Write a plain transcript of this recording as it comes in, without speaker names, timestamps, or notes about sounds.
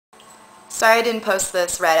Sorry I didn't post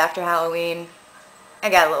this right after Halloween. I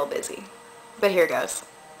got a little busy. But here goes.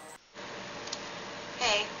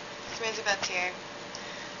 Hey, SmmurrsieButt here.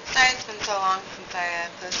 Sorry it's been so long since I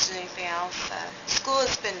posted anything else. School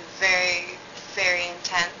has been very, very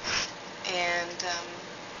intense, and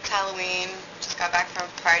it's Halloween. Just got back from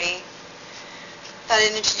a party. Thought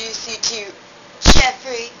I'd introduce you to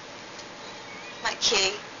Jeffree, my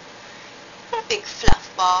kitty. Big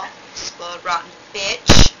fluff ball, spoiled rotten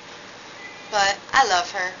bitch. But I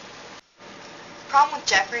love her. Problem with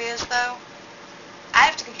Jeffree is, though, I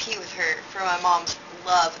have to compete with her for my mom's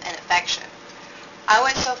love and affection. I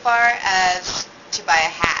went so far as to buy a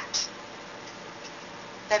hat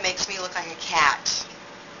that makes me look like a cat,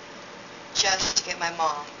 just to get my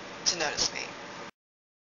mom to notice me.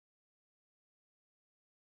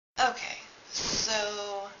 Okay,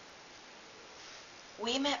 so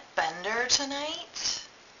we met Bender tonight,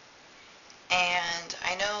 and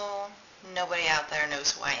I know nobody out there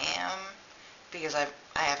knows who I am, because I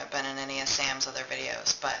haven't been in any of Sam's other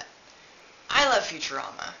videos, but I love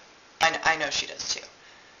Futurama. I know she does too.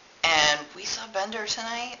 And we saw Bender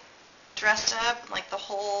tonight, dressed up, like the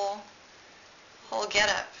whole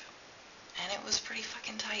getup, and it was pretty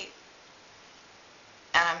fucking tight.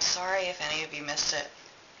 And I'm sorry if any of you missed it.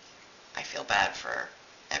 I feel bad for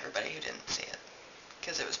everybody who didn't see it,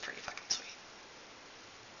 because it was pretty fucking sweet.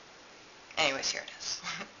 Anyways, here it is.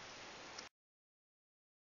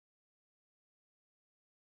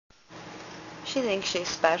 She thinks she's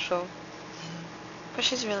special, but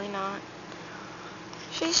she's really not.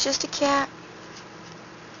 She's just a cat,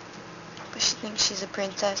 but she thinks she's a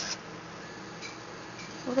princess.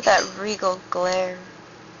 Look at that regal glare.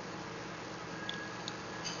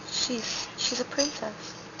 She's a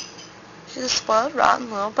princess. She's a spoiled, rotten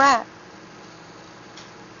little brat.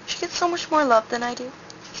 She gets so much more love than I do.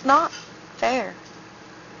 It's not fair.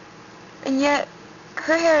 And yet,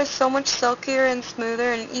 her hair is so much silkier and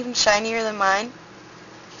smoother and even shinier than mine.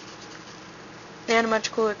 And a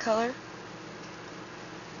much cooler color.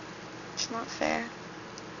 It's not fair.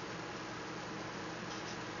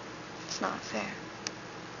 It's not fair.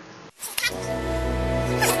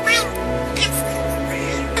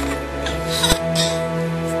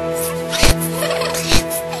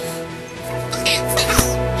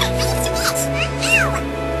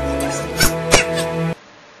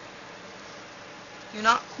 You're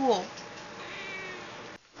not cool.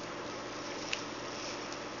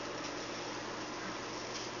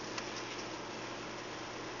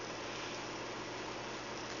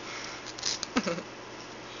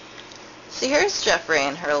 See, here's Jeffree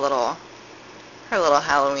in her little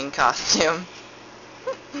Halloween costume.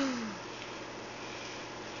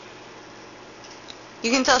 You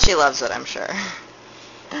can tell she loves it, I'm sure.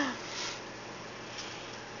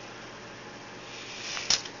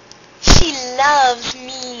 She loves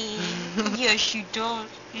me. Yes, she does.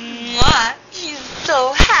 Mwah. She's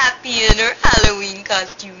so happy in her Halloween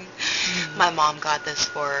costume. My mom got this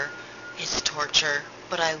for her. It's torture,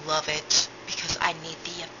 but I love it because I need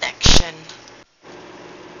the affection.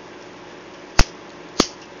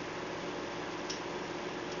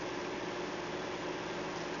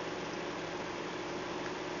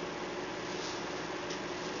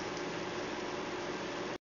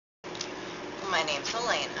 My name's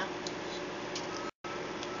Alana,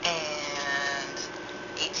 and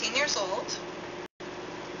 18 years old,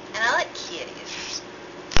 and I like kitties.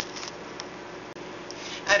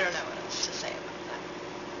 I don't know what else to say about that.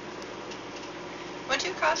 Went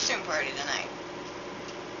to a costume party tonight.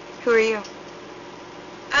 Who are you?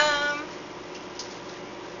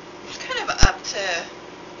 It's kind of up to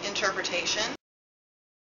interpretation.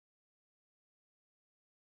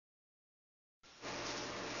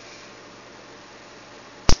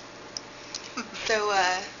 So,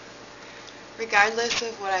 regardless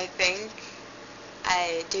of what I think,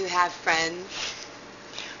 I do have friends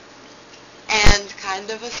and kind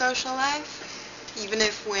of a social life. Even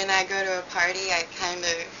if when I go to a party, I kind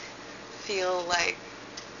of feel like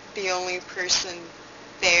the only person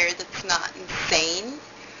there that's not insane.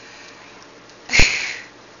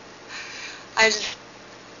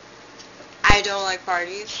 I don't like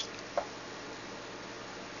parties.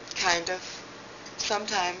 Kind of.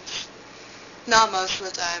 Sometimes. Not most of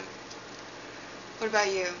the time. What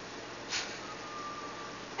about you?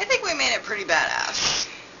 I think we made it pretty badass.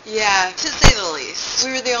 Yeah. To say the least.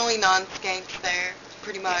 We were the only non-skanks there,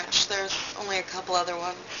 pretty much. Yeah. There's only a couple other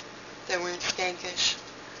ones that weren't skankish.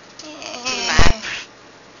 To the max.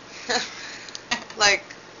 Like,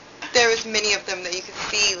 there was many of them that you could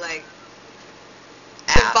see, like,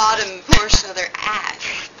 the bottom portion of their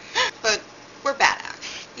ass. But we're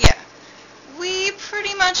badass. Yeah. We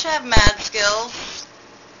pretty much have mad skills.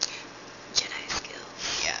 Jedi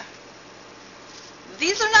skills. Yeah.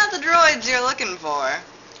 These are not the droids you're looking for.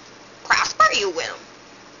 Prosper you will.